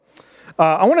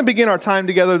I want to begin our time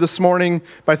together this morning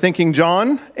by thanking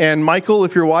John and Michael,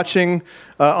 if you're watching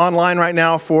online right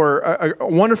now, for a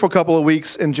wonderful couple of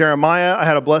weeks in Jeremiah. I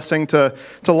had a blessing to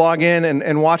log in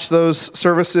and watch those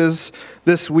services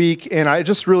this week, and I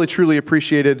just really, truly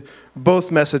appreciated both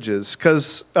messages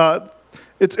because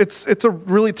it's a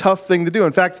really tough thing to do.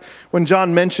 In fact, when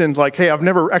John mentioned, like, hey, I've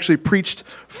never actually preached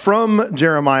from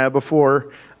Jeremiah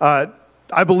before,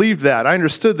 I believed that. I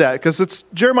understood that because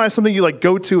Jeremiah is something you like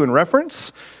go to and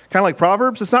reference, kind of like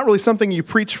Proverbs. It's not really something you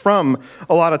preach from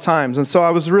a lot of times. And so I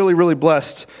was really, really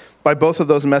blessed by both of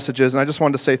those messages. And I just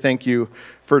wanted to say thank you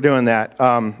for doing that.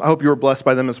 I hope you were blessed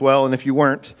by them as well. And if you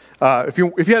weren't, if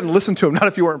you hadn't listened to them, not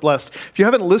if you weren't blessed, if you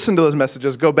haven't listened to those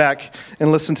messages, go back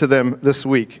and listen to them this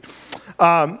week.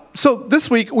 So this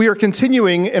week, we are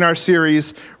continuing in our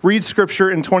series, Read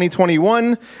Scripture in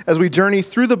 2021, as we journey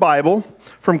through the Bible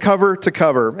from cover to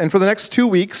cover. And for the next 2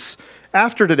 weeks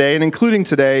after today, and including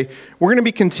today, we're going to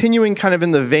be continuing kind of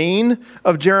in the vein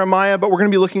of Jeremiah, but we're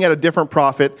going to be looking at a different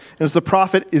prophet, and it's the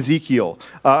prophet Ezekiel,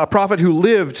 a prophet who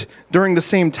lived during the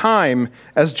same time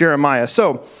as Jeremiah.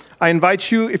 So I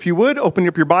invite you, if you would, open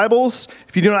up your Bibles.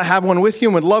 If you do not have one with you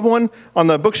and would love one, on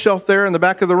the bookshelf there in the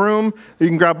back of the room, you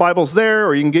can grab Bibles there,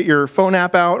 or you can get your phone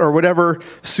app out, or whatever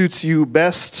suits you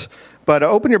best. But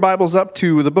open your Bibles up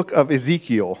to the book of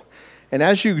Ezekiel. And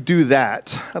as you do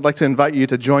that, I'd like to invite you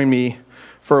to join me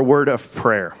for a word of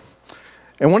prayer.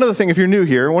 And one of the things, if you're new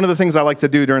here, one of the things I like to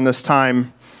do during this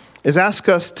time is ask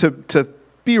us to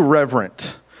be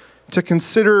reverent, to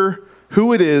consider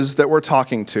who it is that we're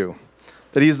talking to.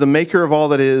 That he's the maker of all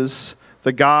that is,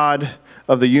 the God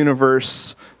of the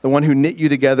universe, the one who knit you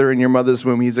together in your mother's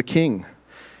womb. He's a king.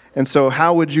 And so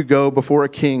how would you go before a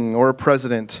king or a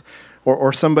president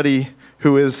or somebody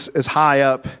who is as high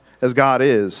up as God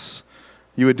is?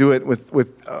 You would do it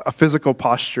with a physical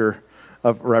posture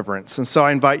of reverence. And so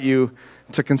I invite you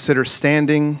to consider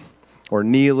standing or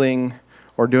kneeling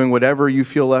or doing whatever you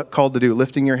feel called to do,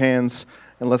 lifting your hands,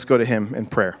 and let's go to him in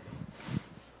prayer.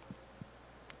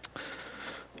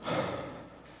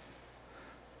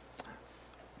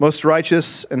 Most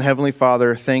righteous and heavenly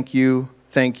Father, thank you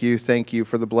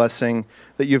for the blessing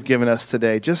that you've given us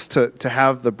today. Just to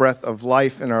have the breath of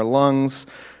life in our lungs,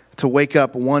 to wake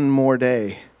up one more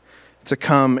day, to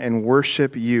come and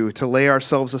worship you, to lay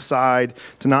ourselves aside,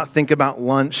 to not think about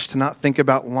lunch, to not think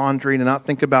about laundry, to not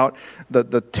think about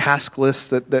the task list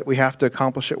that we have to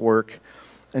accomplish at work,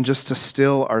 and just to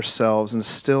still ourselves and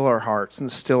still our hearts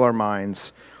and still our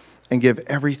minds and give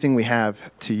everything we have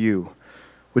to you.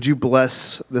 Would you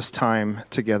bless this time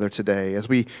together today as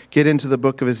we get into the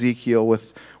book of Ezekiel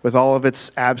with all of its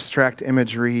abstract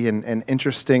imagery and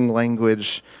interesting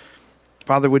language?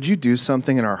 Father, would you do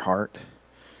something in our heart?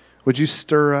 Would you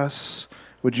stir us?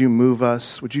 Would you move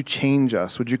us? Would you change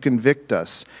us? Would you convict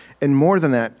us? And more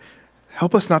than that,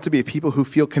 help us not to be a people who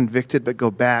feel convicted but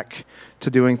go back to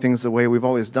doing things the way we've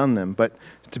always done them, but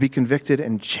to be convicted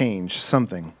and change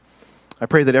something. I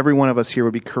pray that every one of us here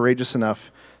would be courageous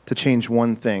enough to change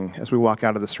one thing as we walk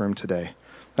out of this room today.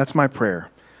 That's my prayer.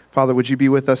 Father, would you be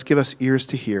with us? Give us ears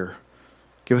to hear.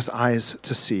 Give us eyes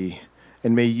to see.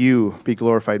 And may you be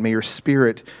glorified. May your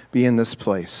Spirit be in this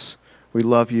place. We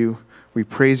love you. We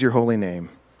praise your holy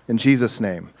name. In Jesus'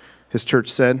 name. His church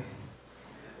said,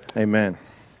 amen.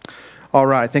 All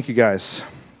right. Thank you, guys.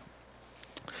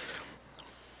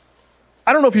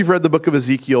 I don't know if you've read the book of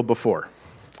Ezekiel before.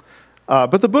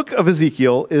 But the book of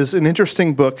Ezekiel is an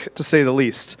interesting book, to say the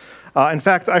least. In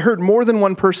fact, I heard more than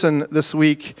one person this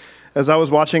week, as I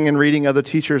was watching and reading other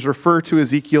teachers, refer to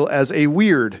Ezekiel as a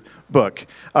weird book.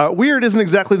 Weird isn't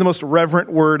exactly the most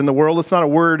reverent word in the world. It's not a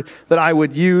word that I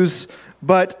would use,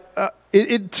 but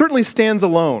it certainly stands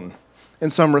alone in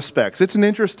some respects. It's an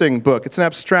interesting book. It's an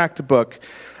abstract book.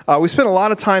 We spent a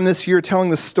lot of time this year telling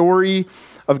the story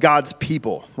of God's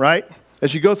people, right?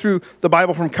 As you go through the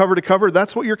Bible from cover to cover,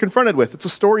 that's what you're confronted with. It's a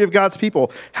story of God's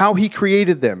people, how he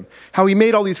created them, how he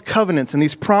made all these covenants and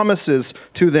these promises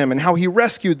to them, and how he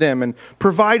rescued them and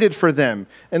provided for them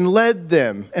and led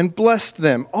them and blessed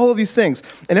them, all of these things.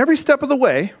 And every step of the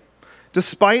way,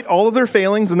 despite all of their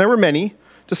failings, and there were many,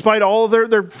 despite all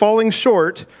of their falling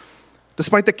short,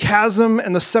 despite the chasm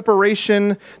and the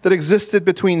separation that existed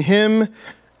between him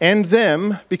and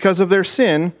them because of their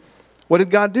sin, what did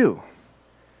God do?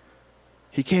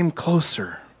 He came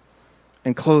closer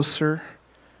and closer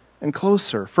and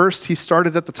closer. First, he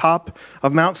started at the top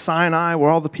of Mount Sinai where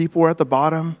all the people were at the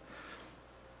bottom.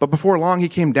 But before long, he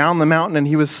came down the mountain and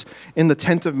he was in the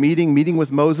tent of meeting with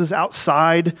Moses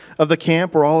outside of the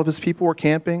camp where all of his people were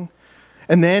camping.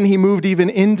 And then he moved even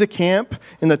into camp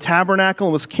in the tabernacle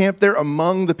and was camped there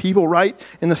among the people, right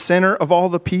in the center of all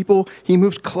the people. He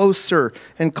moved closer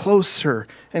and closer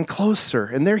and closer.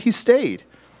 And there he stayed.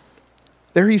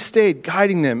 There he stayed,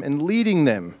 guiding them and leading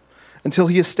them until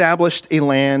he established a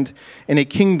land and a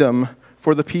kingdom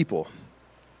for the people.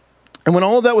 And when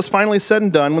all of that was finally said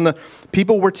and done, when the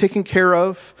people were taken care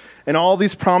of and all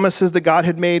these promises that God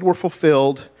had made were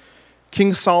fulfilled,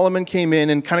 King Solomon came in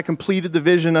and kind of completed the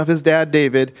vision of his dad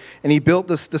David, and he built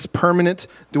this permanent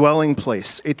dwelling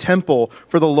place, a temple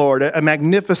for the Lord, a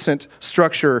magnificent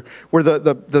structure where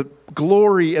the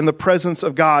glory and the presence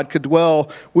of God could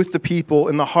dwell with the people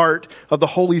in the heart of the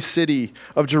holy city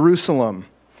of Jerusalem,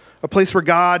 a place where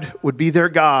God would be their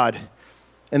God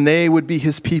and they would be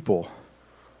his people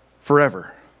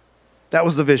forever. That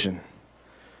was the vision.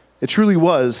 It truly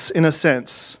was, in a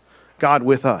sense, God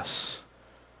with us.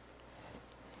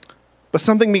 But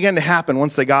something began to happen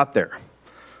once they got there.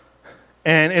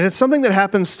 And it's something that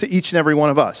happens to each and every one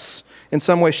of us in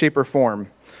some way, shape, or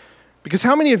form. Because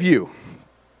how many of you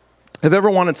have ever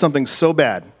wanted something so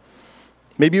bad?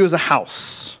 Maybe it was a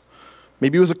house.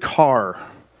 Maybe it was a car.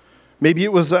 Maybe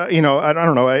it was,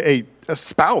 a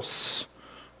spouse.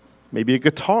 Maybe a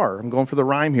guitar. I'm going for the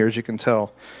rhyme here, as you can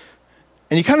tell.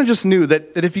 And you kind of just knew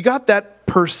that if you got that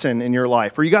person in your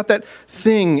life, or you got that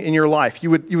thing in your life, you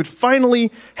would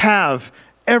finally have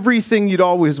everything you'd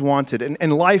always wanted,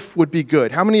 and life would be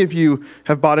good. How many of you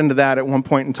have bought into that at one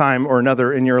point in time or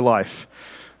another in your life?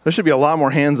 There should be a lot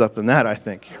more hands up than that, I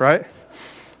think, right?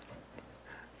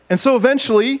 And so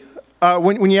eventually,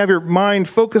 when you have your mind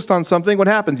focused on something, what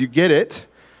happens? You get it,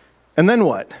 and then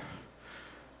what?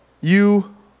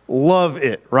 You love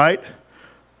it, right?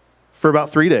 For about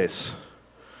 3 days.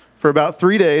 For about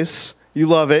 3 days, you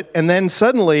love it, and then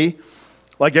suddenly,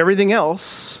 like everything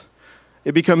else,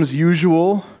 it becomes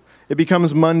usual, it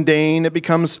becomes mundane, it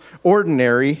becomes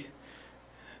ordinary,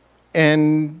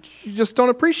 and you just don't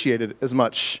appreciate it as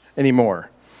much anymore.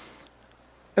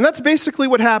 And that's basically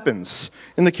what happens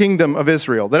in the kingdom of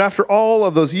Israel, that after all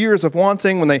of those years of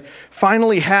wanting, when they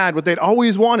finally had what they'd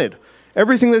always wanted,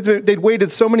 everything that they'd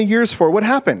waited so many years for, what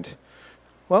happened?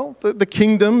 Well, the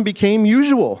kingdom became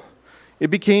usual. It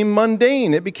became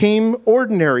mundane. It became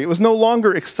ordinary. It was no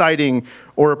longer exciting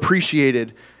or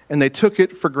appreciated, and they took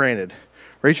it for granted.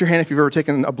 Raise your hand if you've ever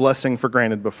taken a blessing for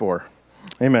granted before.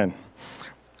 Amen.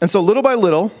 And so little by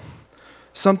little,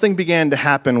 something began to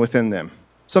happen within them,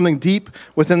 something deep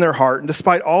within their heart. And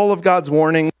despite all of God's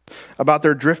warnings about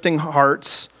their drifting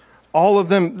hearts, all of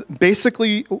them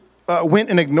basically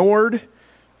went and ignored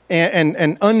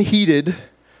and unheeded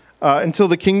until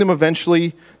the kingdom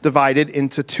eventually divided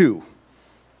into two.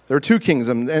 There were two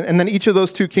kingdoms, and then each of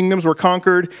those two kingdoms were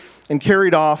conquered and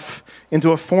carried off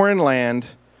into a foreign land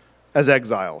as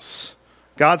exiles.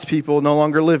 God's people no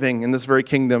longer living in this very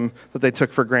kingdom that they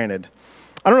took for granted.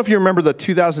 I don't know if you remember the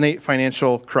 2008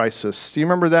 financial crisis. Do you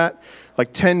remember that?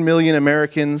 Like 10 million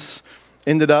Americans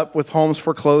ended up with homes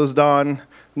foreclosed on,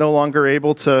 no longer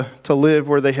able to live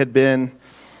where they had been.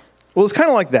 Well, it's kind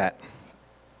of like that,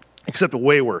 except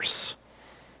way worse.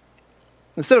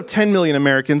 Instead of 10 million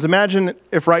Americans, imagine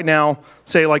if right now,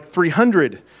 say like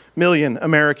 300 million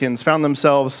Americans found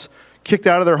themselves kicked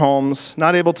out of their homes,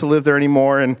 not able to live there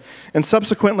anymore, and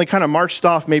subsequently kind of marched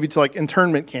off maybe to like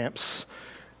internment camps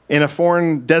in a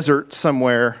foreign desert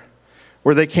somewhere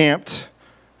where they camped,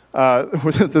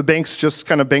 where the banks just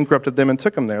kind of bankrupted them and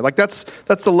took them there. Like that's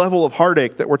the level of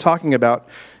heartache that we're talking about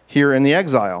here in the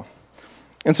exile.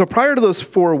 And so prior to those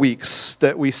 4 weeks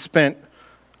that we spent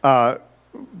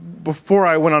before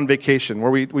I went on vacation,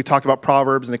 where we talked about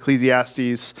Proverbs and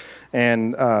Ecclesiastes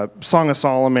and Song of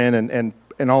Solomon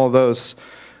and all of those,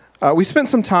 we spent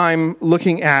some time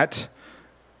looking at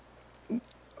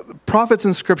prophets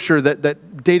in Scripture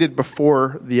that dated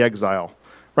before the exile,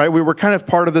 right? We were kind of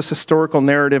part of this historical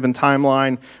narrative and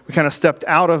timeline. We kind of stepped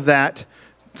out of that,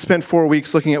 spent 4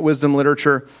 weeks looking at wisdom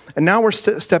literature, and now we're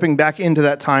stepping back into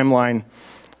that timeline.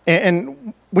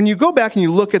 And when you go back and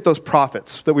you look at those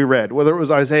prophets that we read, whether it was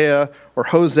Isaiah or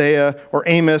Hosea or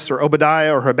Amos or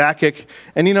Obadiah or Habakkuk,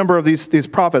 any number of these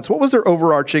prophets, what was their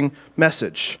overarching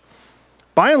message?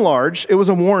 By and large, it was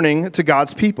a warning to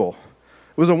God's people.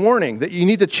 It was a warning that you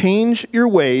need to change your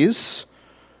ways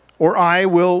or I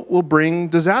will bring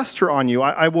disaster on you.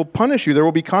 I will punish you. There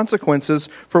will be consequences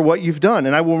for what you've done,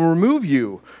 and I will remove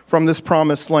you from this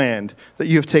promised land that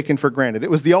you have taken for granted.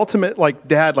 It was the ultimate, like,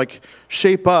 Dad, like,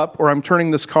 shape up or I'm turning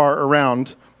this car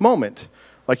around moment.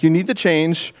 Like, you need to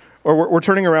change or we're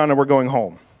turning around and we're going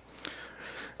home.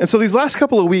 And so these last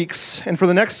couple of weeks, and for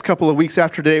the next couple of weeks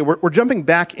after today, we're jumping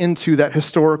back into that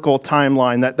historical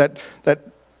timeline,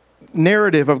 that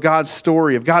narrative of God's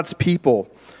story, of God's people.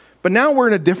 But now we're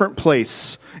in a different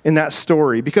place in that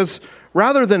story, because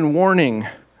rather than warning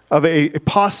of a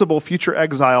possible future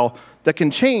exile that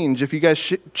can change if you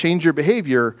guys change your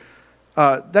behavior,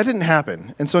 that didn't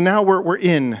happen. And so now we're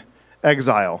in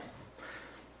exile.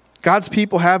 God's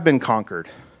people have been conquered,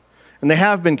 and they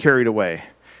have been carried away,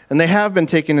 and they have been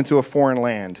taken into a foreign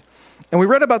land. And we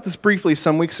read about this briefly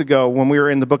some weeks ago when we were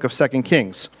in the book of 2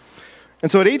 Kings. And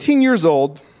so at 18 years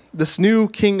old, this new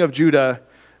king of Judah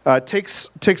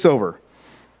takes over.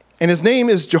 And his name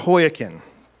is Jehoiakim.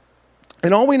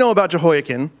 And all we know about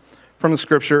Jehoiakim from the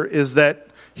scripture is that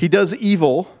he does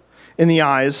evil in the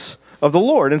eyes of the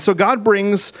Lord. And so God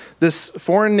brings this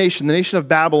foreign nation, the nation of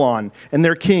Babylon, and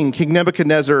their king, King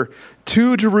Nebuchadnezzar,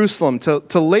 to Jerusalem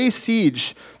to lay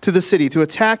siege to the city, to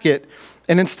attack it.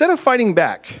 And instead of fighting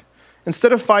back,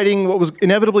 instead of fighting what was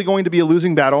inevitably going to be a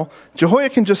losing battle,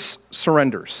 Jehoiakim just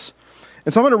surrenders.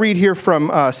 And so I'm going to read here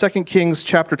from 2 Kings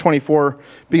chapter 24,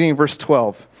 beginning verse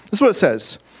 12. This is what it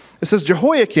says. It says,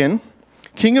 Jehoiakim,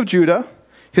 king of Judah,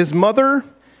 his mother,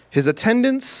 his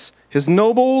attendants, his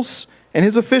nobles, and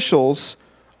his officials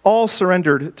all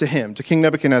surrendered to him, to King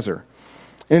Nebuchadnezzar.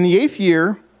 And in the 8th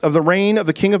year of the reign of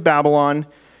the king of Babylon,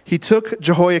 he took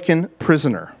Jehoiakim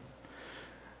prisoner.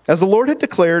 As the Lord had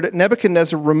declared,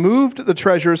 Nebuchadnezzar removed the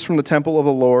treasures from the temple of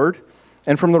the Lord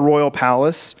and from the royal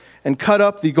palace, and cut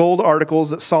up the gold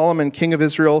articles that Solomon, king of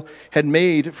Israel, had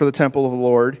made for the temple of the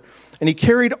Lord. And he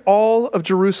carried all of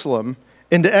Jerusalem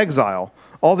into exile,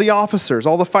 all the officers,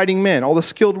 all the fighting men, all the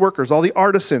skilled workers, all the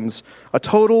artisans, a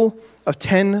total of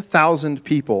 10,000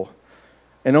 people.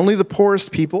 And only the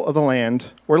poorest people of the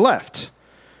land were left.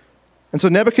 And so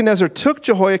Nebuchadnezzar took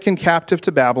Jehoiakim captive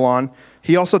to Babylon.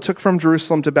 He also took from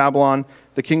Jerusalem to Babylon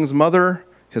the king's mother,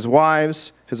 his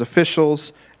wives, his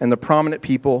officials, and the prominent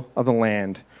people of the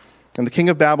land. And the king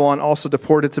of Babylon also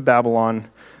deported to Babylon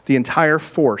the entire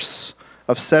force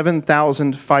of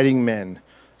 7,000 fighting men,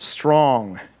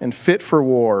 strong and fit for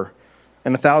war,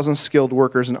 and 1,000 skilled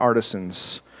workers and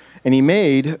artisans. And he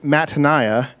made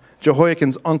Mattaniah,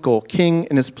 Jehoiakim's uncle, king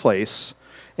in his place,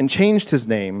 and changed his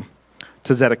name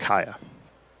to Zedekiah.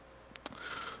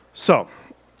 So,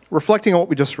 reflecting on what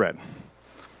we just read,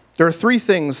 there are 3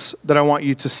 things that I want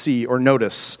you to see or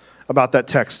notice about that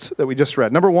text that we just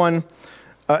read. Number 1,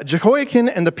 Jehoiakim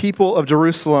and the people of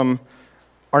Jerusalem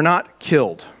are not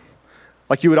killed,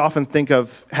 like you would often think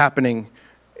of happening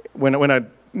when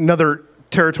another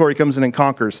territory comes in and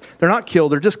conquers. They're not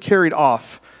killed, they're just carried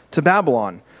off to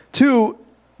Babylon. 2,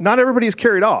 not everybody is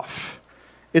carried off.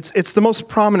 It's the most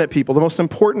prominent people, the most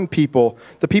important people,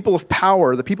 the people of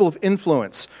power, the people of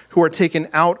influence who are taken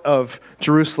out of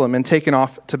Jerusalem and taken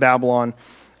off to Babylon.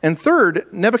 And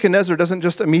 3rd, Nebuchadnezzar doesn't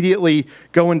just immediately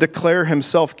go and declare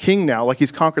himself king now, like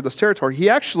he's conquered this territory. He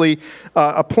actually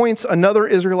appoints another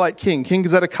Israelite king, King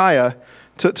Zedekiah,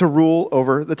 to rule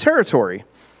over the territory.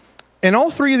 And all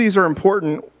 3 of these are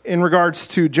important in regards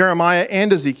to Jeremiah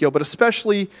and Ezekiel, but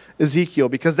especially Ezekiel,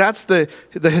 because that's the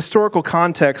historical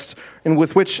context in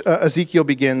with which Ezekiel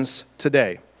begins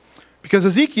today. Because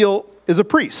Ezekiel is a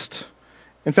priest.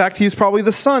 In fact, he's probably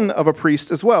the son of a priest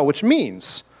as well, which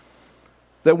means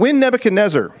that when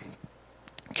Nebuchadnezzar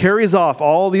carries off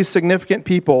all these significant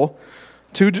people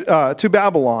to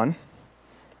Babylon,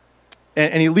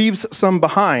 and he leaves some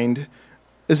behind,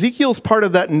 Ezekiel's part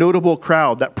of that notable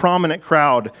crowd, that prominent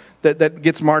crowd that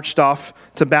gets marched off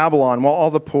to Babylon while all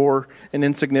the poor and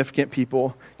insignificant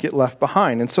people get left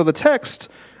behind. And so the text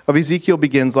of Ezekiel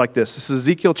begins like this. This is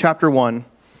Ezekiel chapter 1,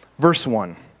 verse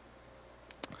 1.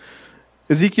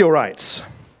 Ezekiel writes,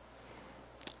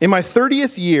 "In my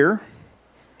 30th year,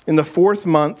 in the 4th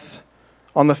month,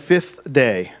 on the 5th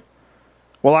day,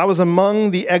 while I was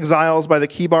among the exiles by the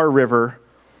Kibar River,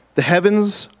 the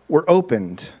heavens were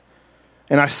opened,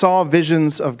 and I saw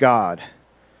visions of God.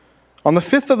 On the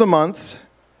 5th of the month,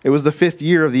 it was the 5th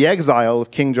year of the exile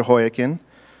of King Jehoiakim,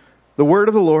 the word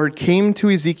of the Lord came to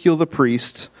Ezekiel the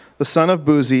priest, the son of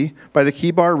Buzi, by the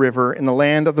Kibar River in the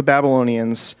land of the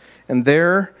Babylonians, and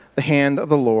there the hand of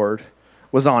the Lord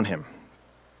was on him."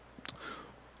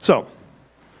 So,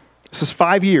 this is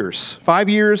 5 years. 5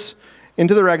 years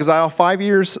into their exile, 5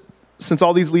 years since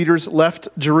all these leaders left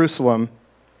Jerusalem.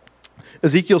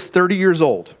 Ezekiel's 30 years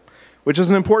old, which is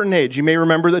an important age. You may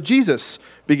remember that Jesus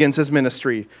begins his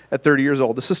ministry at 30 years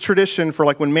old. This is tradition for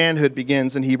like when manhood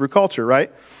begins in Hebrew culture,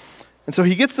 right? And so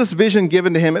he gets this vision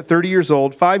given to him at 30 years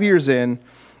old, 5 years in.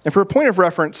 And for a point of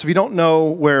reference, if you don't know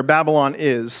where Babylon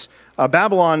is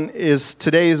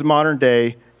today's modern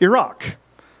day Iraq.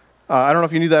 I don't know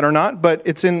if you knew that or not, but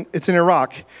it's in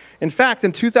Iraq. In fact,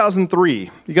 in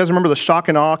 2003, you guys remember the shock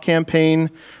and awe campaign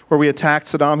where we attacked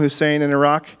Saddam Hussein in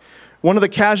Iraq? one of the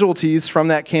casualties from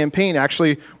that campaign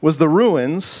actually was the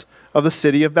ruins of the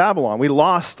city of Babylon. We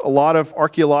lost a lot of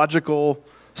archaeological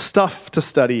stuff to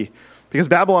study because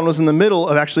Babylon was in the middle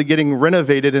of actually getting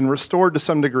renovated and restored to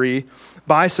some degree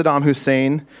by Saddam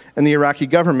Hussein and the Iraqi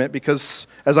government because,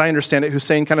 as I understand it,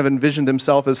 Hussein kind of envisioned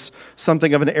himself as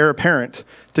something of an heir apparent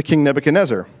to King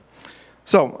Nebuchadnezzar.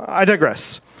 So, I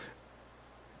digress.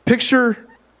 Picture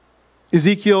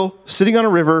Ezekiel sitting on a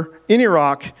river in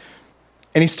Iraq,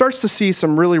 and he starts to see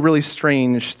some really, really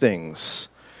strange things.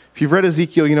 If you've read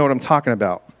Ezekiel, you know what I'm talking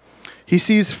about. He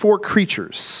sees 4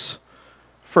 creatures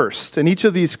first, and each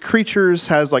of these creatures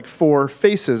has like 4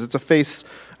 faces. It's a face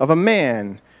of a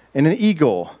man, and an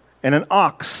eagle, and an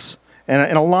ox,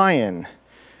 and a lion.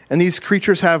 And these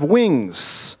creatures have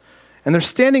wings, and they're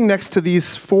standing next to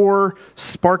these 4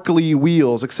 sparkly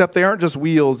wheels, except they aren't just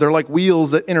wheels, they're like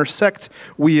wheels that intersect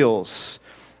wheels.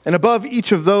 And above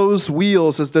each of those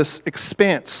wheels is this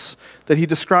expanse that he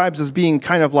describes as being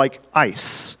kind of like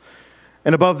ice.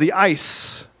 And above the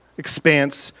ice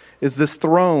expanse is this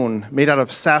throne made out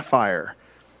of sapphire.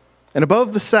 And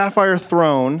above the sapphire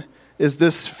throne is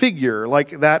this figure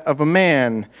like that of a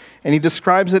man. And he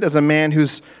describes it as a man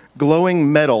who's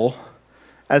glowing metal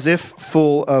as if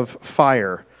full of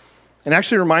fire. It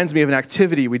actually reminds me of an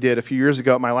activity we did a few years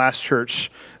ago at my last church.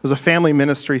 It was a family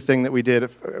ministry thing that we did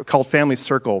called Family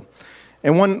Circle.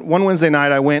 And one Wednesday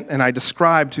night I went and I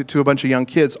described to a bunch of young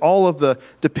kids all of the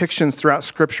depictions throughout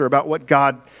Scripture about what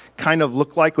God kind of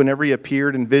looked like whenever he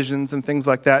appeared in visions and things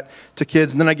like that to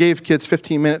kids. And then I gave kids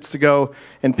 15 minutes to go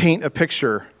and paint a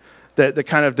picture that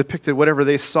kind of depicted whatever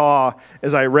they saw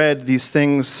as I read these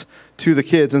things to the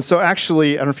kids. And so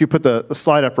actually, I don't know if you put the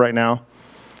slide up right now.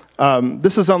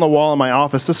 This is on the wall in my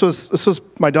office. This was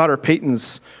my daughter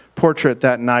Peyton's portrait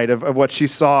that night of what she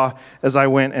saw as I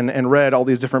went and read all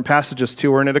these different passages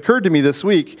to her. And it occurred to me this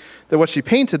week that what she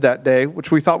painted that day, which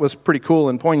we thought was pretty cool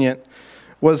and poignant,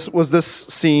 was this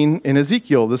scene in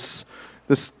Ezekiel, this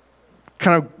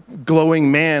kind of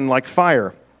glowing man like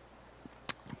fire.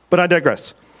 But I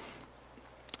digress.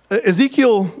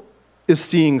 Ezekiel is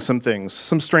seeing some things,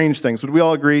 some strange things. Would we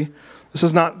all agree? This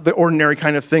is not the ordinary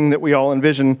kind of thing that we all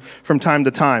envision from time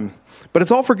to time. But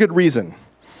it's all for good reason.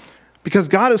 Because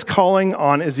God is calling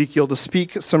on Ezekiel to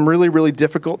speak some really, really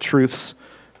difficult truths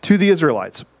to the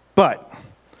Israelites. But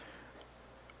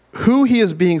who he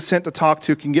is being sent to talk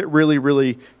to can get really,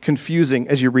 really confusing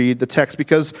as you read the text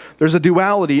because there's a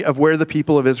duality of where the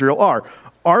people of Israel are.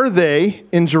 Are they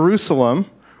in Jerusalem,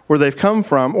 where they've come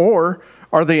from, or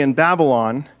are they in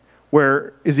Babylon,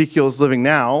 where Ezekiel is living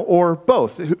now, or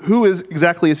both? Who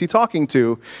exactly is he talking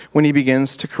to when he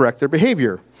begins to correct their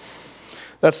behavior?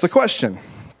 That's the question.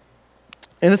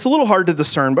 And it's a little hard to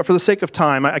discern, but for the sake of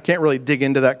time, I can't really dig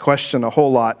into that question a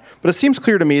whole lot. But it seems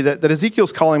clear to me that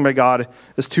Ezekiel's calling by God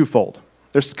is twofold.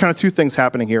 There's kind of 2 things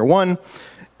happening here. One,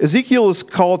 Ezekiel is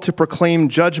called to proclaim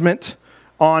judgment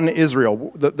on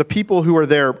Israel. The people who are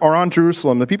there, are on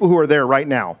Jerusalem, the people who are there right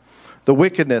now. The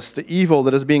wickedness, the evil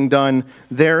that is being done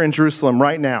there in Jerusalem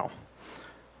right now.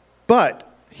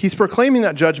 But he's proclaiming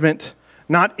that judgment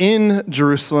not in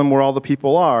Jerusalem where all the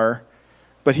people are,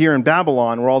 but here in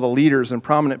Babylon where all the leaders and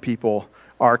prominent people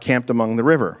are camped among the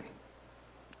river.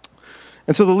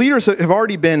 And so the leaders have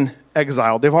already been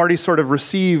exiled. They've already sort of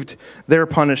received their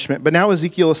punishment. But now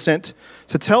Ezekiel is sent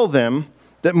to tell them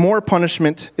that more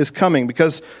punishment is coming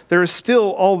because there is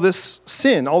still all this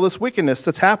sin, all this wickedness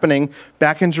that's happening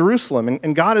back in Jerusalem.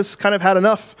 And God has kind of had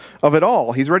enough of it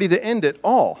all. He's ready to end it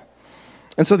all.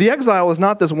 And so the exile is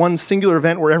not this one singular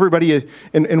event where everybody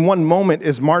in one moment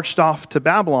is marched off to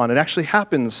Babylon. It actually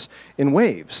happens in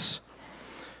waves.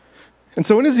 And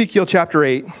so in Ezekiel chapter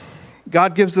 8,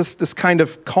 God gives us this kind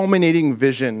of culminating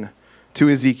vision to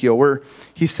Ezekiel where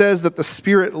he says that the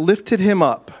Spirit lifted him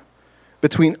up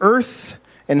between earth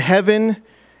and heaven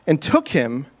and took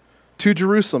him to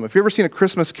Jerusalem. If you've ever seen a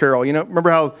Christmas Carol,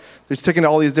 remember how there's taken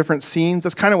all these different scenes?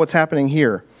 That's kind of what's happening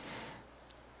here.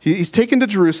 He's taken to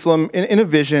Jerusalem in a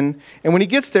vision, and when he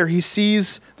gets there, he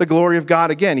sees the glory of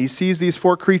God again. He sees these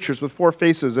 4 creatures with 4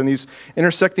 faces and these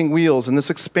intersecting wheels and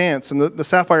this expanse and the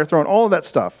sapphire throne, all of that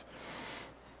stuff.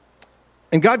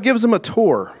 And God gives him a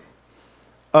tour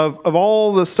of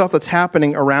all the stuff that's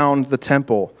happening around the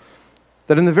temple,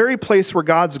 that in the very place where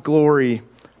God's glory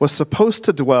was supposed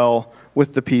to dwell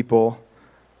with the people,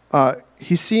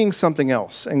 he's seeing something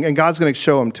else, and God's going to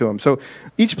show him to him. So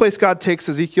each place God takes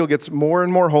Ezekiel gets more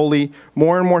and more holy,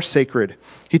 more and more sacred.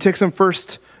 He takes him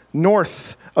first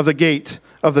north of the gate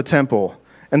of the temple,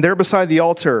 and there beside the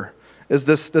altar is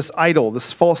this idol,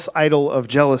 this false idol of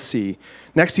jealousy.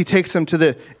 Next, he takes him to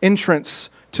the entrance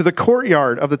to the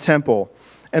courtyard of the temple,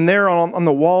 And there on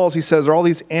the walls, he says, are all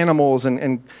these animals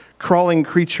and crawling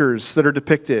creatures that are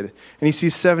depicted. And he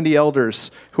sees 70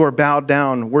 elders who are bowed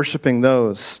down, worshiping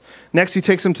those. Next, he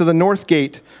takes them to the north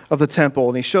gate of the temple,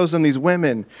 and he shows them these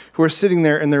women who are sitting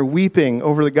there, and they're weeping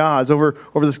over the gods, over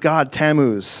this god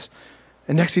Tammuz.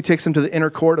 And next, he takes them to the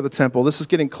inner court of the temple. This is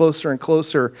getting closer and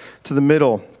closer to the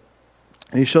middle.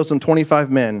 And he shows them 25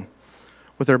 men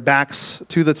with their backs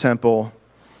to the temple,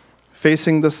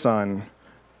 facing the sun,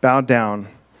 bowed down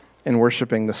and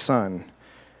worshiping the sun.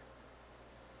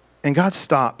 And God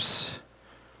stops,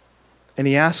 and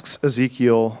he asks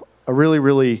Ezekiel a really,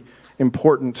 really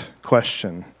important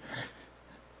question,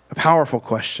 a powerful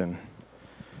question.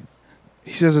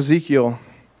 He says, Ezekiel,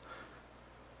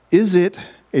 is it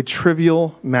a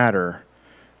trivial matter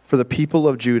for the people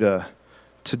of Judah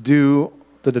to do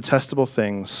the detestable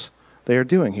things they are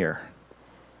doing here?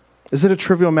 Is it a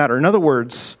trivial matter? In other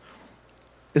words,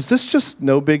 is this just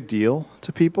no big deal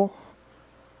to people?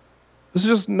 This is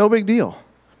just no big deal.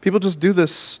 People just do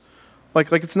this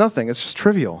like it's nothing. It's just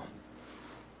trivial.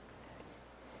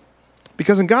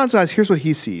 Because in God's eyes, here's what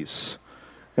he sees.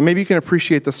 And maybe you can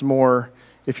appreciate this more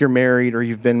if you're married or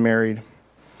you've been married.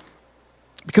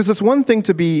 Because it's one thing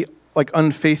to be like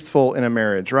unfaithful in a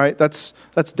marriage, right? That's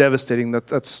devastating.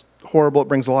 That's horrible. It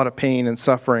brings a lot of pain and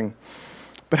suffering.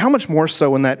 But how much more so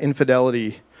when that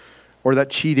infidelity or that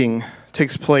cheating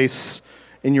takes place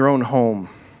in your own home,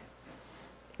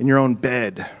 in your own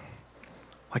bed?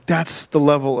 Like that's the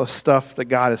level of stuff that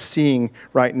God is seeing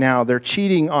right now. They're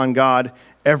cheating on God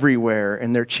everywhere,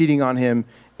 and they're cheating on him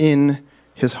in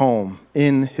his home,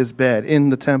 in his bed, in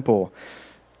the temple.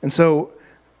 And so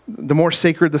the more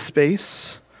sacred the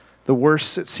space, the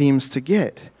worse it seems to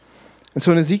get. And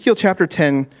so in Ezekiel chapter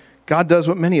 10, God does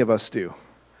what many of us do.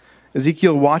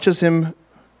 Ezekiel watches him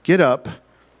get up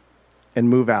and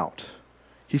move out.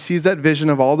 He sees that vision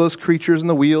of all those creatures and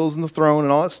the wheels and the throne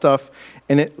and all that stuff,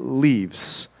 and it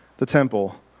leaves the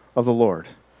temple of the Lord.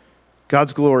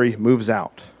 God's glory moves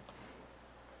out.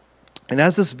 And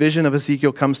as this vision of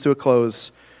Ezekiel comes to a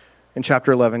close in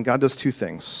chapter 11, God does two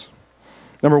things.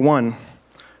 Number one,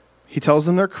 he tells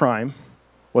them their crime,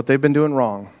 what they've been doing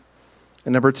wrong.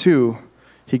 And number two,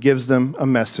 he gives them a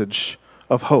message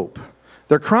of hope.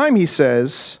 Their crime, he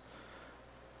says,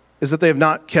 is that they have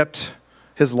not kept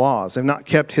his laws. They've not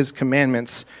kept his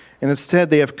commandments. And instead,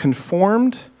 they have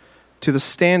conformed to the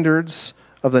standards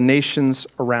of the nations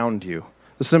around you.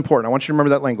 This is important. I want you to remember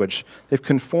that language. They've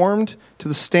conformed to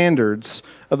the standards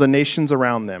of the nations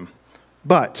around them.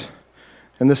 But,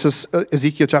 and this is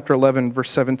Ezekiel chapter 11, verse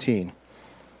 17.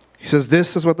 He says,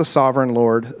 this is what the sovereign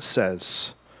Lord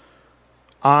says.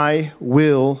 I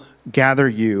will gather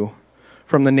you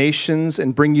from the nations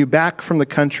and bring you back from the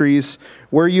countries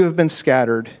where you have been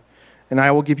scattered, and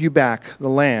I will give you back the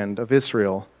land of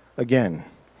Israel again.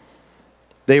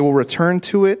 They will return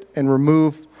to it and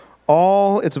remove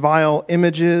all its vile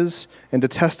images and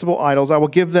detestable idols. I will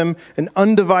give them an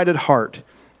undivided heart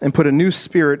and put a new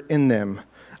spirit in them.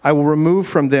 I will remove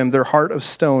from them their heart of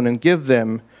stone and give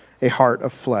them a heart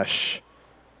of flesh.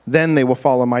 Then they will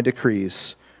follow my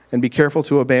decrees and be careful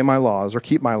to obey my laws or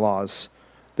keep my laws.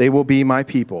 They will be my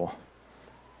people,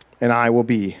 and I will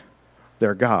be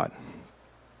their God.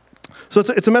 So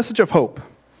it's a message of hope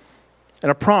and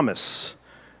a promise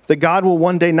that God will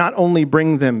one day not only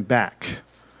bring them back,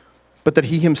 but that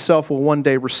he himself will one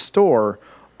day restore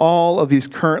all of these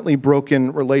currently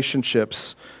broken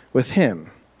relationships with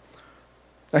him.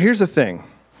 Now here's the thing.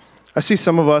 I see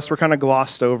some of us, we're kind of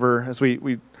glossed over as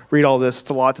we read all this. It's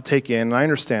a lot to take in, and I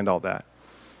understand all that.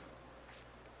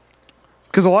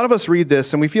 Because a lot of us read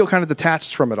this and we feel kind of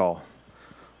detached from it all.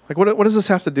 Like, what does this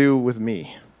have to do with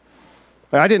me?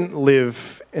 Like, I didn't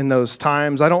live in those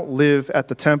times. I don't live at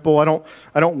the temple.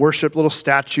 I don't worship little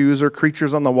statues or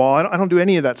creatures on the wall. I don't do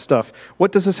any of that stuff.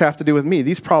 What does this have to do with me?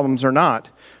 These problems are not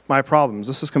my problems.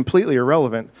 This is completely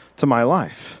irrelevant to my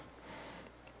life.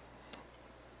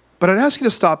 But I'd ask you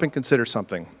to stop and consider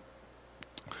something.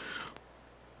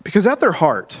 Because at their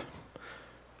heart,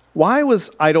 why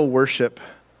was idol worship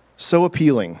so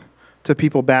appealing to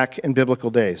people back in biblical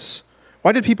days?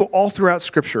 Why did people all throughout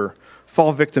Scripture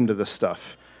fall victim to this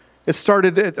stuff? It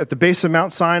started at the base of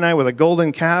Mount Sinai with a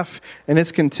golden calf, and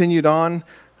it's continued on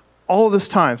all of this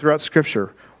time throughout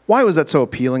Scripture. Why was that so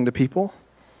appealing to people?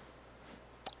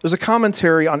 There's a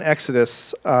commentary on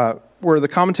Exodus where the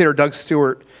commentator Doug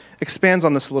Stewart expands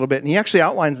on this a little bit, and he actually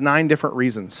outlines 9 different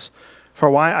reasons for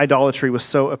why idolatry was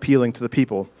so appealing to the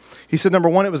people. He said, number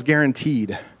 1, it was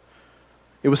guaranteed.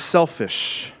 It was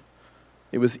selfish.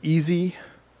 It was easy.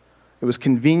 It was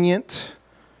convenient.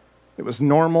 It was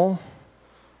normal.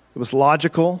 It was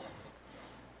logical.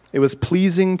 It was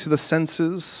pleasing to the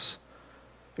senses.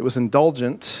 It was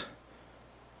indulgent.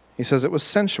 He says it was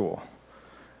sensual.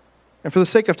 And for the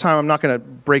sake of time, I'm not going to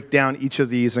break down each of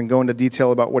these and go into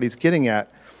detail about what he's getting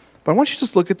at. But I want you to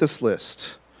just look at this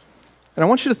list. And I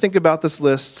want you to think about this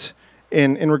list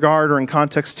in regard or in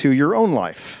context to your own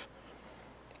life.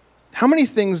 How many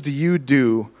things do you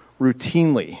do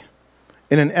routinely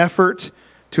in an effort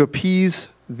to appease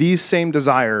these same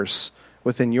desires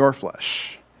within your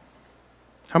flesh?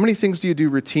 How many things do you do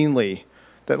routinely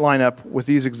that line up with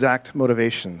these exact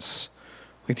motivations?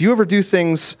 Like, do you ever do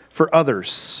things for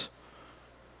others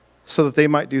so that they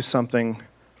might do something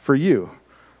for you?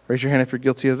 Raise your hand if you're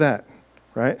guilty of that,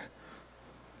 right?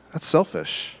 That's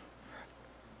selfish.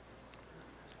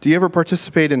 Do you ever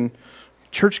participate in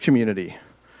church community,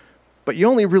 but you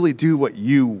only really do what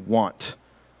you want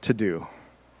to do?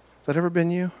 Has that ever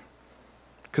been you?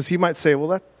 Because he might say,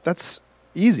 well, that's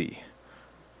easy.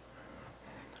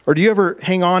 Or do you ever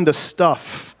hang on to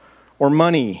stuff or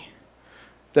money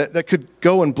that could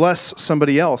go and bless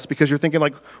somebody else because you're thinking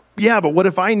like, yeah, but what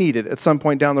if I need it at some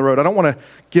point down the road? I don't want to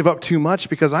give up too much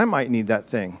because I might need that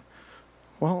thing.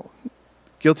 Well,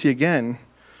 guilty again.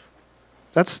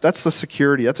 That's the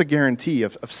security. That's a guarantee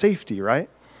of safety, right?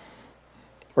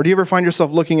 Or do you ever find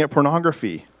yourself looking at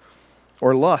pornography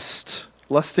or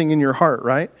lusting in your heart,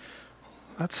 right?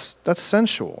 That's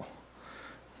sensual.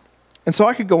 And so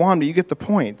I could go on, but you get the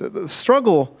point. The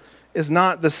struggle is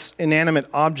not this inanimate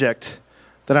object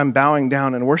that I'm bowing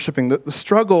down and worshiping. The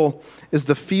struggle is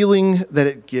the feeling that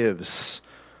it gives.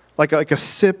 Like a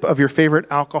sip of your favorite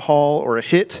alcohol or a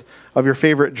hit of your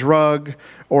favorite drug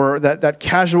or that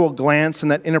casual glance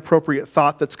and that inappropriate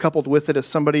thought that's coupled with it as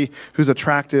somebody who's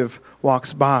attractive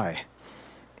walks by.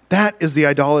 That is the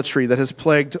idolatry that has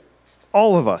plagued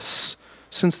all of us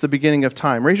since the beginning of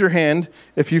time. Raise your hand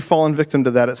if you've fallen victim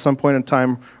to that at some point in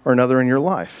time or another in your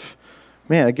life.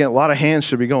 Man, again, a lot of hands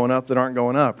should be going up that aren't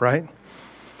going up, right?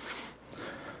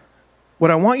 What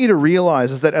I want you to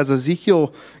realize is that as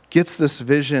Ezekiel gets this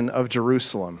vision of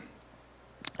Jerusalem,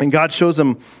 and God shows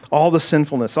him all the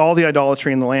sinfulness, all the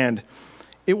idolatry in the land,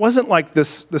 it wasn't like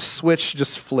this switch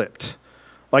just flipped.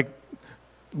 Like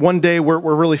one day we're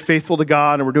really faithful to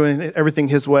God and we're doing everything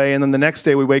his way, and then the next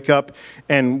day we wake up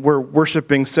and we're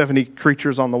worshiping 70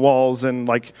 creatures on the walls and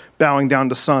like bowing down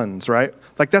to suns, right?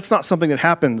 Like that's not something that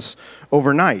happens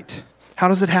overnight. How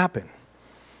does it happen?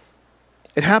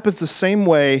 It happens the same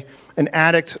way an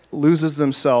addict loses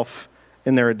themselves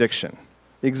in their addiction.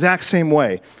 The exact same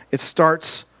way. It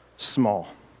starts small.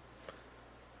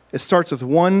 It starts with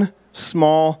one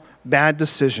small bad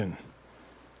decision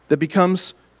that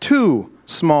becomes 2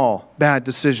 small bad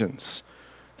decisions,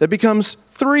 that becomes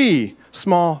 3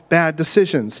 small bad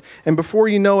decisions. And before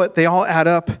you know it, they all add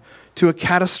up to a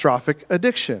catastrophic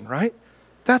addiction, right?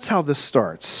 That's how this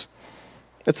starts.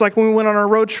 It's like when we went on our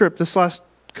road trip this last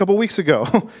couple weeks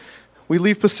ago. We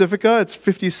leave Pacifica, it's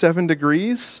 57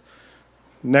 degrees.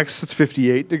 Next, it's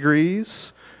 58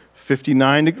 degrees,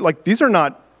 59. Like, these are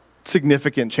not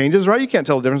significant changes, right? You can't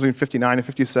tell the difference between 59 and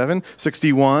 57.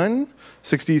 61,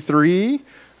 63.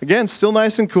 Again, still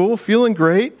nice and cool, feeling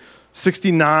great.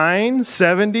 69,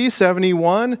 70,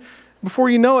 71. Before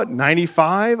you know it,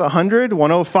 95, 100,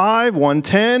 105,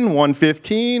 110,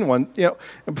 115, and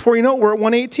before you know it, we're at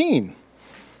 118.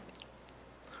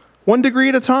 1 degree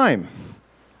at a time.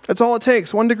 That's all it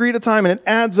takes, 1 degree at a time, and it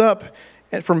adds up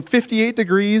from 58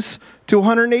 degrees to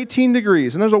 118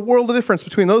 degrees. And there's a world of difference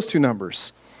between those two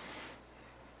numbers.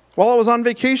 While I was on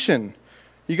vacation,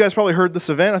 you guys probably heard this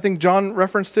event. I think John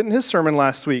referenced it in his sermon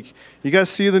last week. You guys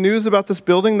see the news about this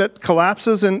building that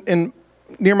collapses in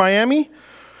near Miami?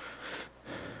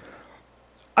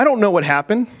 I don't know what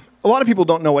happened. A lot of people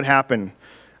don't know what happened.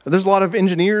 There's a lot of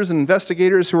engineers and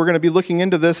investigators who are going to be looking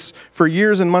into this for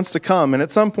years and months to come. And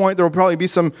at some point, there will probably be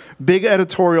some big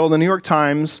editorial in the New York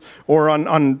Times or on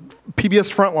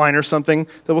PBS Frontline or something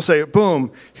that will say,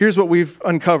 boom, here's what we've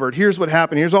uncovered. Here's what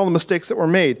happened. Here's all the mistakes that were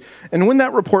made. And when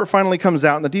that report finally comes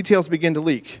out and the details begin to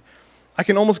leak, I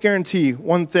can almost guarantee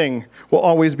one thing will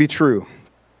always be true,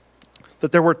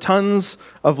 that there were tons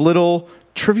of little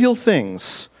trivial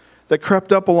things that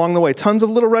crept up along the way. Tons of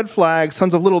little red flags,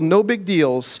 tons of little no big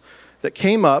deals that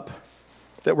came up,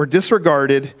 that were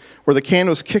disregarded, where the can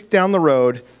was kicked down the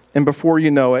road, and before you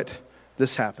know it,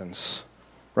 this happens,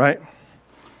 right?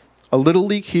 A little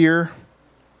leak here,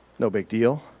 no big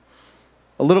deal.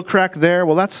 A little crack there,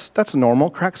 well, that's normal.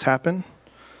 Cracks happen.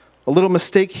 A little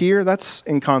mistake here, that's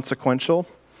inconsequential.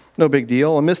 No big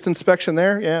deal. A missed inspection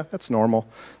there, yeah, that's normal.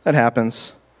 That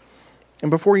happens. And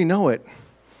before you know it,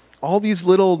 all these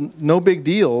little no big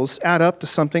deals add up to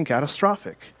something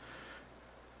catastrophic.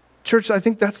 Church, I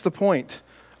think that's the point.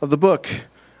 of the book,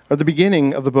 or the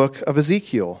beginning of the book of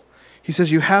Ezekiel. He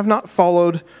says, "You have not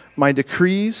followed my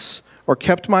decrees or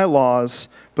kept my laws,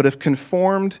 but have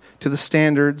conformed to the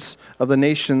standards of the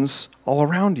nations all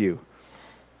around you."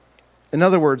 In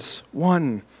other words,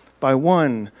 one by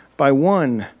one by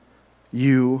one,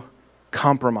 you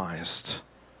compromised.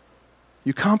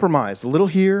 You compromised a little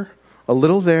here, a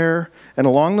little there, and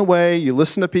along the way, you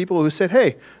listen to people who said,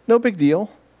 "Hey, no big deal,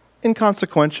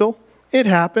 inconsequential, it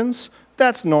happens,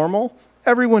 that's normal,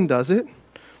 everyone does it."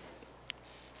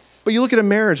 But you look at a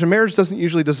marriage doesn't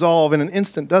usually dissolve in an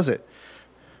instant, does it?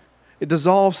 It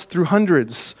dissolves through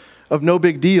hundreds of no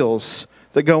big deals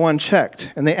that go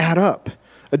unchecked, and they add up.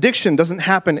 Addiction doesn't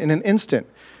happen in an instant.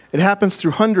 It happens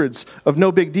through hundreds of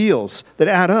no big deals that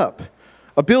add up.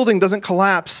 A building doesn't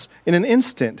collapse in an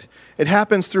instant. It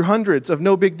happens through hundreds of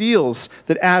no big deals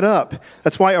that add up.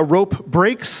 That's why a rope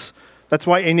breaks. That's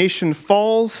why a nation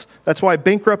falls. That's why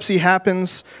bankruptcy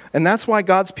happens. And that's why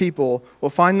God's people will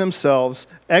find themselves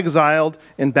exiled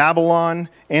in Babylon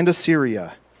and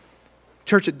Assyria.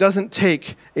 Church, it doesn't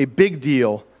take a big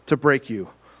deal to break you.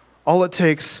 All it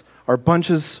takes are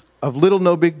bunches of little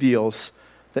no big deals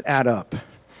that add up.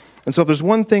 And so if there's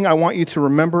one thing I want you to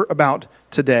remember about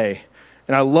today,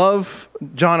 and I love,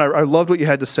 John, I loved what you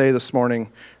had to say this morning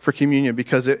for communion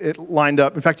because it lined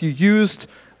up. In fact, you used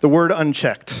the word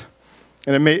unchecked.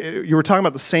 And you were talking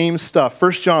about the same stuff.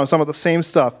 1 John was talking about the same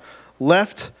stuff.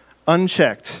 Left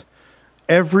unchecked,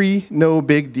 every no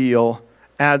big deal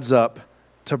adds up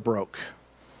to broke.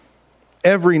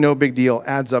 Every no big deal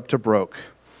adds up to broke.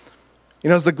 You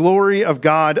know, as the glory of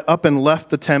God up and left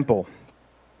the temple,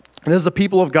 and as the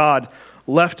people of God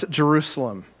left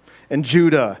Jerusalem and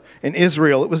Judah and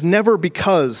Israel, it was never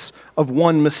because of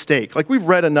one mistake. Like we've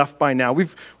read enough by now.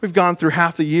 We've gone through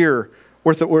half the year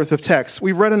worth of text.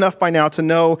 We've read enough by now to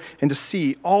know and to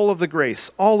see all of the grace,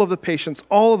 all of the patience,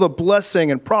 all of the blessing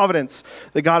and providence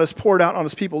that God has poured out on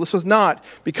his people. This was not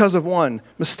because of one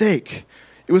mistake.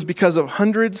 It was because of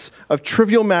hundreds of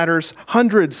trivial matters,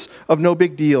 hundreds of no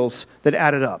big deals that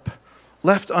added up.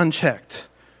 Left unchecked,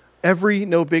 every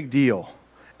no big deal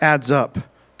adds up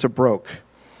to broke.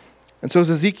 And so as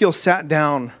Ezekiel sat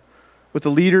down with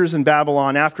the leaders in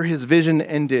Babylon after his vision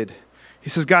ended, he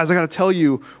says, "Guys, I got to tell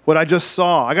you what I just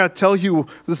saw. I got to tell you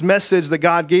this message that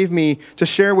God gave me to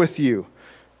share with you."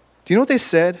 Do you know what they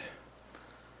said?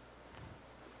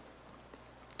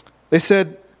 They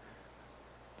said,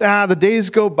 the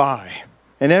days go by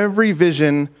and every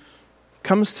vision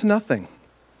comes to nothing.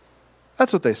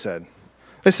 That's what they said.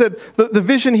 They said, the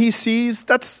vision he sees,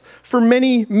 that's for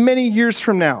many, many years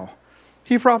from now.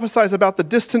 He prophesies about the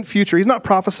distant future. He's not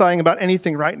prophesying about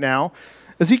anything right now.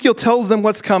 Ezekiel tells them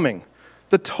what's coming.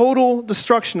 The total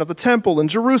destruction of the temple and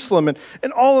Jerusalem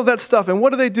and all of that stuff. And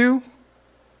what do?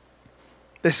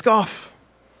 They scoff.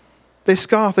 They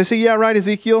scoff. They say, "Yeah, right,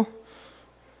 Ezekiel.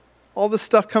 All this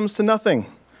stuff comes to nothing."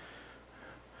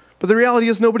 But the reality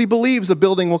is nobody believes a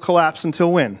building will collapse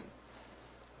until when?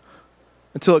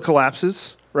 Until it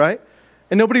collapses, right?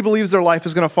 And nobody believes their life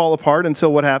is going to fall apart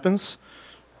until what happens?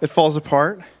 It falls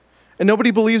apart. And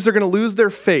nobody believes they're going to lose their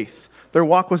faith, their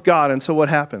walk with God until what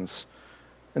happens?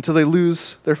 Until they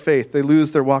lose their faith, they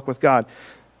lose their walk with God.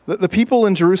 The people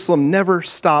in Jerusalem never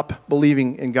stop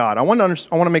believing in God. I want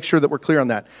to make sure that we're clear on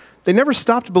that. They never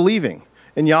stopped believing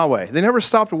in Yahweh. They never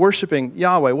stopped worshiping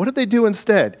Yahweh. What did they do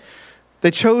instead? They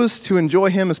chose to enjoy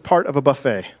him as part of a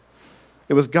buffet.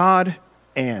 It was God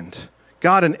and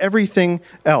everything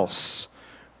else.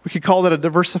 We could call that a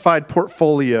diversified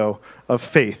portfolio of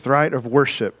faith, right? Of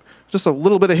worship. Just a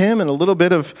little bit of him and a little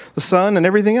bit of the Son and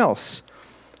everything else.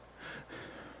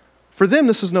 For them,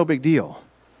 this was no big deal.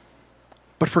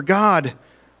 But for God,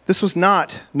 this was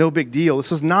not no big deal. This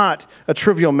was not a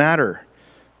trivial matter.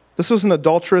 This was an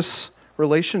adulterous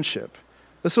relationship.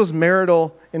 This was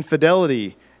marital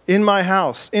infidelity in my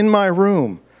house, in my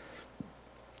room.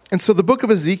 And so the book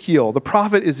of Ezekiel, the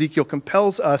prophet Ezekiel,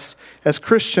 compels us as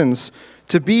Christians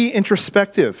to be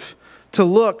introspective, to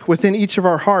look within each of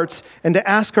our hearts and to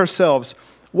ask ourselves,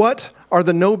 what are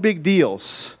the no big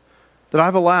deals that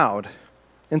I've allowed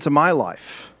into my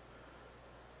life?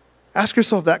 Ask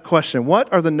yourself that question.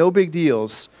 What are the no big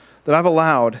deals that I've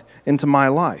allowed into my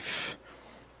life?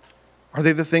 Are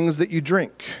they the things that you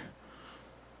drink?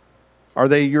 Are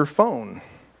they your phone?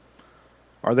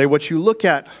 Are they what you look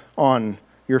at on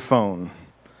your phone?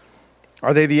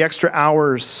 Are they the extra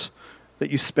hours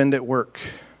that you spend at work?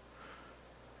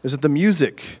 Is it the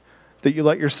music that you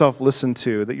let yourself listen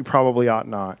to that you probably ought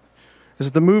not? Is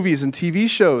it the movies and TV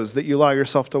shows that you allow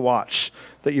yourself to watch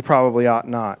that you probably ought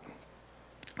not?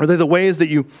 Are they the ways that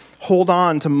you hold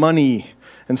on to money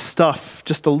and stuff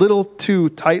just a little too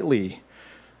tightly?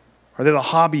 Are they the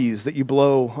hobbies that you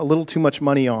blow a little too much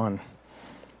money on?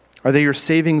 Are they your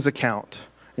savings account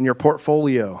and your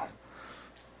portfolio?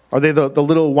 Are they the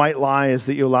little white lies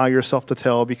that you allow yourself to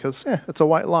tell because, it's a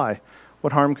white lie.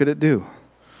 What harm could it do?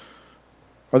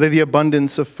 Are they the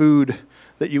abundance of food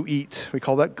that you eat? We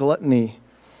call that gluttony.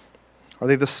 Are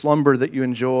they the slumber that you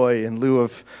enjoy in lieu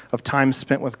of time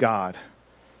spent with God?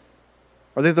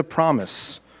 Are they the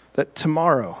promise that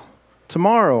tomorrow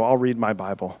I'll read my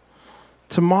Bible.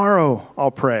 Tomorrow I'll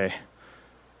pray.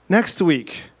 Next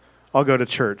week I'll go to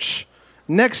church.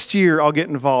 Next year I'll get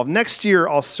involved. Next year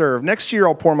I'll serve. Next year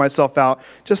I'll pour myself out.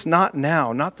 Just not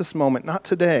now, not this moment, not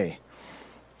today.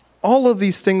 All of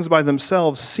these things by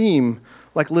themselves seem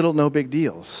like little no big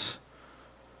deals.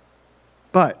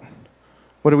 But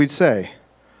what do we say?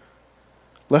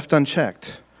 Left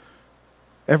unchecked,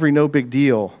 every no big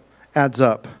deal adds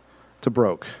up to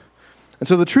broke. And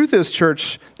so the truth is,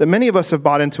 church, that many of us have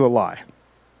bought into a lie.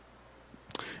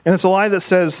 And it's a lie that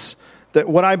says that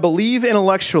what I believe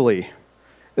intellectually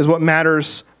is what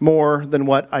matters more than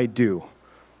what I do,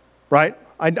 right?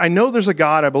 I know there's a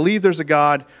God. I believe there's a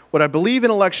God. What I believe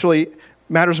intellectually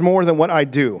matters more than what I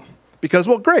do. Because,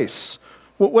 grace.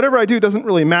 Whatever I do doesn't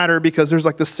really matter because there's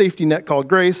like this safety net called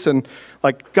grace and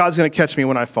like God's going to catch me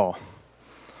when I fall.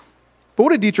 But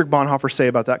what did Dietrich Bonhoeffer say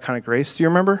about that kind of grace? Do you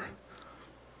remember?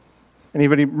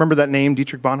 Anybody remember that name,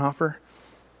 Dietrich Bonhoeffer?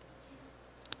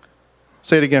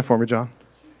 Say it again for me, John.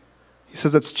 He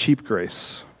says that's cheap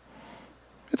grace.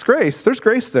 It's grace. There's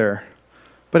grace there.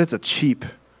 But it's a cheap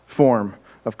form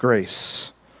of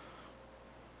grace.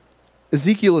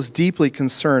 Ezekiel is deeply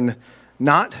concerned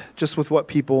not just with what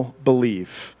people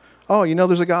believe. Oh,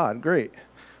 there's a God. Great.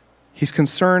 He's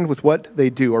concerned with what they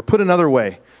do. Or put another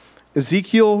way,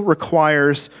 Ezekiel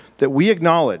requires that we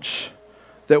acknowledge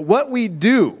that what we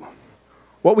do,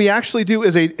 what we actually do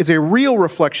is a real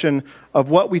reflection of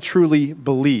what we truly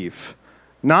believe,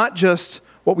 not just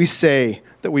what we say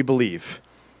that we believe.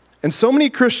 And so many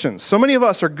Christians, so many of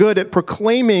us are good at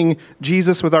proclaiming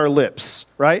Jesus with our lips,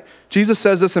 right? Jesus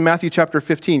says this in Matthew chapter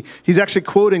 15. He's actually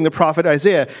quoting the prophet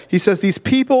Isaiah. He says, these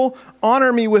people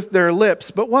honor me with their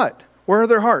lips, but what? Where are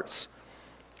their hearts?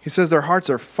 He says their hearts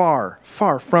are far,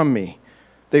 far from me.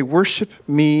 They worship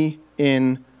me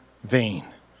in vain.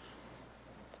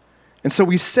 And so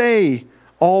we say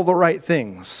all the right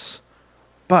things,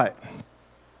 but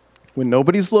when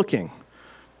nobody's looking,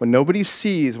 when nobody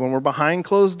sees, when we're behind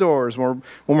closed doors, when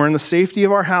we're in the safety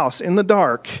of our house, in the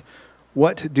dark,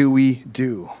 what do we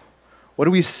do? What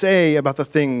do we say about the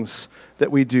things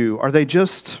that we do? Are they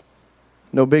just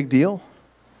no big deal?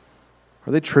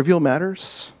 Are they trivial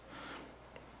matters?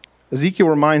 Ezekiel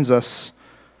reminds us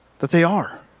that they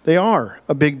are. They are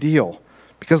a big deal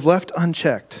because left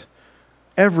unchecked,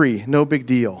 every no big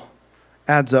deal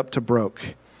adds up to broke.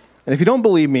 And if you don't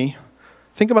believe me,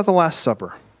 think about the Last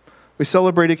Supper. We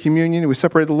celebrated communion. We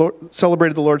celebrated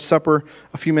the Lord's Supper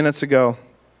a few minutes ago.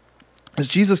 As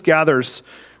Jesus gathers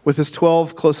with his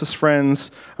 12 closest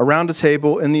friends around a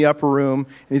table in the upper room,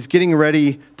 and he's getting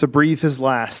ready to breathe his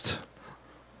last,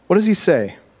 what does he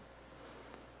say?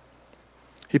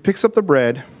 He picks up the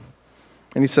bread,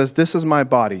 and he says, this is my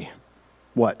body.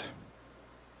 What?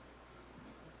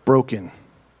 Broken.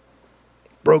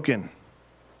 Broken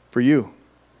for you.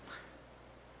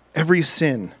 Every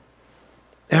sin,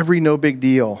 every no big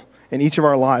deal in each of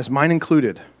our lives, mine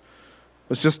included,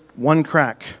 was just one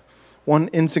crack, one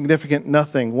insignificant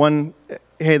nothing, one,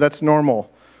 hey, that's normal,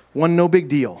 one no big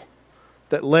deal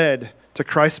that led to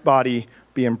Christ's body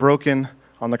being broken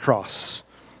on the cross.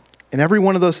 And every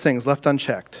one of those things left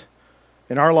unchecked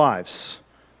in our lives,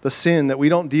 the sin that we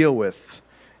don't deal with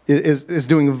is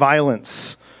doing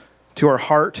violence to our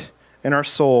heart and our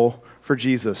soul for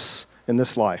Jesus in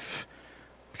this life.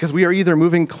 Because we are either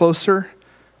moving closer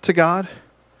to God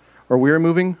or we are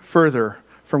moving further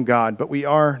from God, but we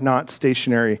are not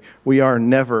stationary. We are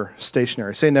never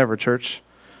stationary. Say never, church.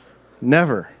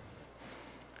 Never.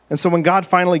 And so when God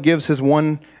finally gives his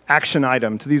one action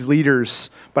item to these leaders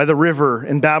by the river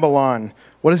in Babylon,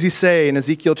 what does he say in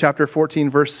Ezekiel chapter 14,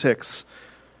 verse 6?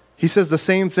 He says the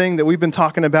same thing that we've been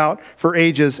talking about for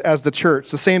ages as the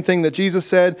church, the same thing that Jesus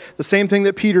said, the same thing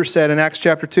that Peter said in Acts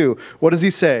chapter 2. What does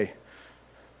he say?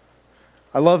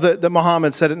 I love that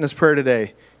Muhammad said it in his prayer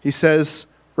today. He says,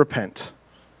 repent.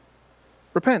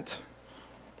 Repent.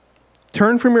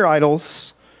 Turn from your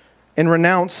idols and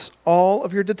renounce all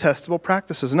of your detestable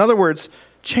practices. In other words,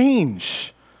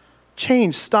 change.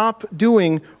 Change. Stop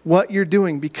doing what you're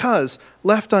doing because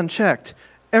left unchecked,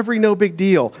 every no big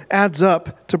deal adds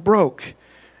up to broke.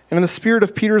 And in the spirit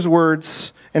of Peter's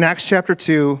words in Acts chapter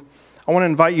 2, I want to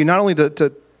invite you not only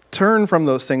to turn from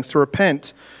those things, to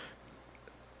repent,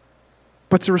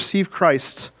 but to receive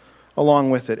Christ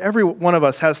along with it. Every one of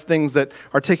us has things that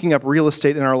are taking up real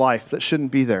estate in our life that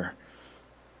shouldn't be there.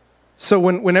 So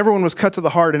when everyone was cut to the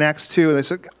heart in Acts 2, and they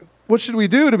said, what should we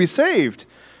do to be saved?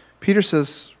 Peter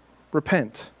says,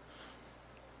 repent.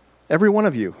 Every one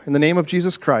of you, in the name of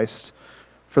Jesus Christ,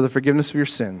 for the forgiveness of your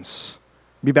sins,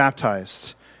 be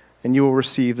baptized, and you will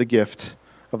receive the gift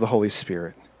of the Holy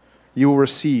Spirit. You will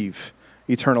receive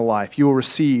eternal life. You will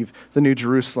receive the New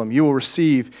Jerusalem. You will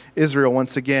receive Israel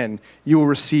once again. You will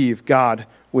receive God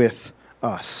with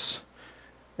us.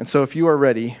 And so if you are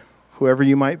ready, whoever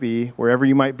you might be, wherever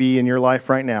you might be in your life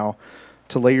right now,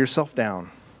 to lay yourself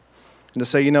down and to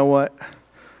say, you know what?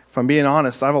 If I'm being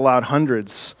honest, I've allowed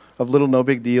hundreds of little no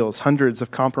big deals, hundreds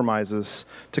of compromises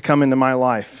to come into my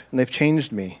life, and they've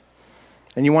changed me.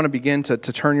 And you want to begin to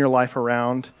turn your life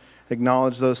around,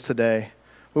 acknowledge those today.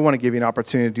 We want to give you an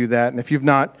opportunity to do that. And if you've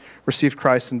not received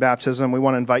Christ in baptism, we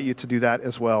want to invite you to do that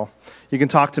as well. You can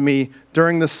talk to me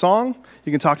during this song.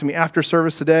 You can talk to me after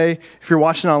service today. If you're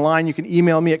watching online, you can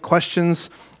email me at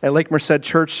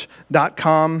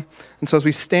questions@lakemercedchurch.com. And so as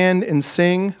we stand and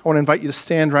sing, I want to invite you to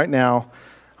stand right now.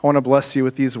 I want to bless you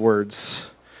with these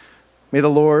words. May the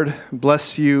Lord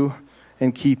bless you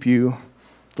and keep you.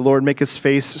 The Lord make his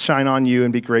face shine on you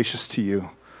and be gracious to you.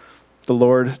 The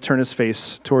Lord turn his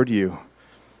face toward you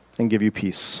and give you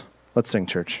peace. Let's sing,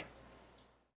 church.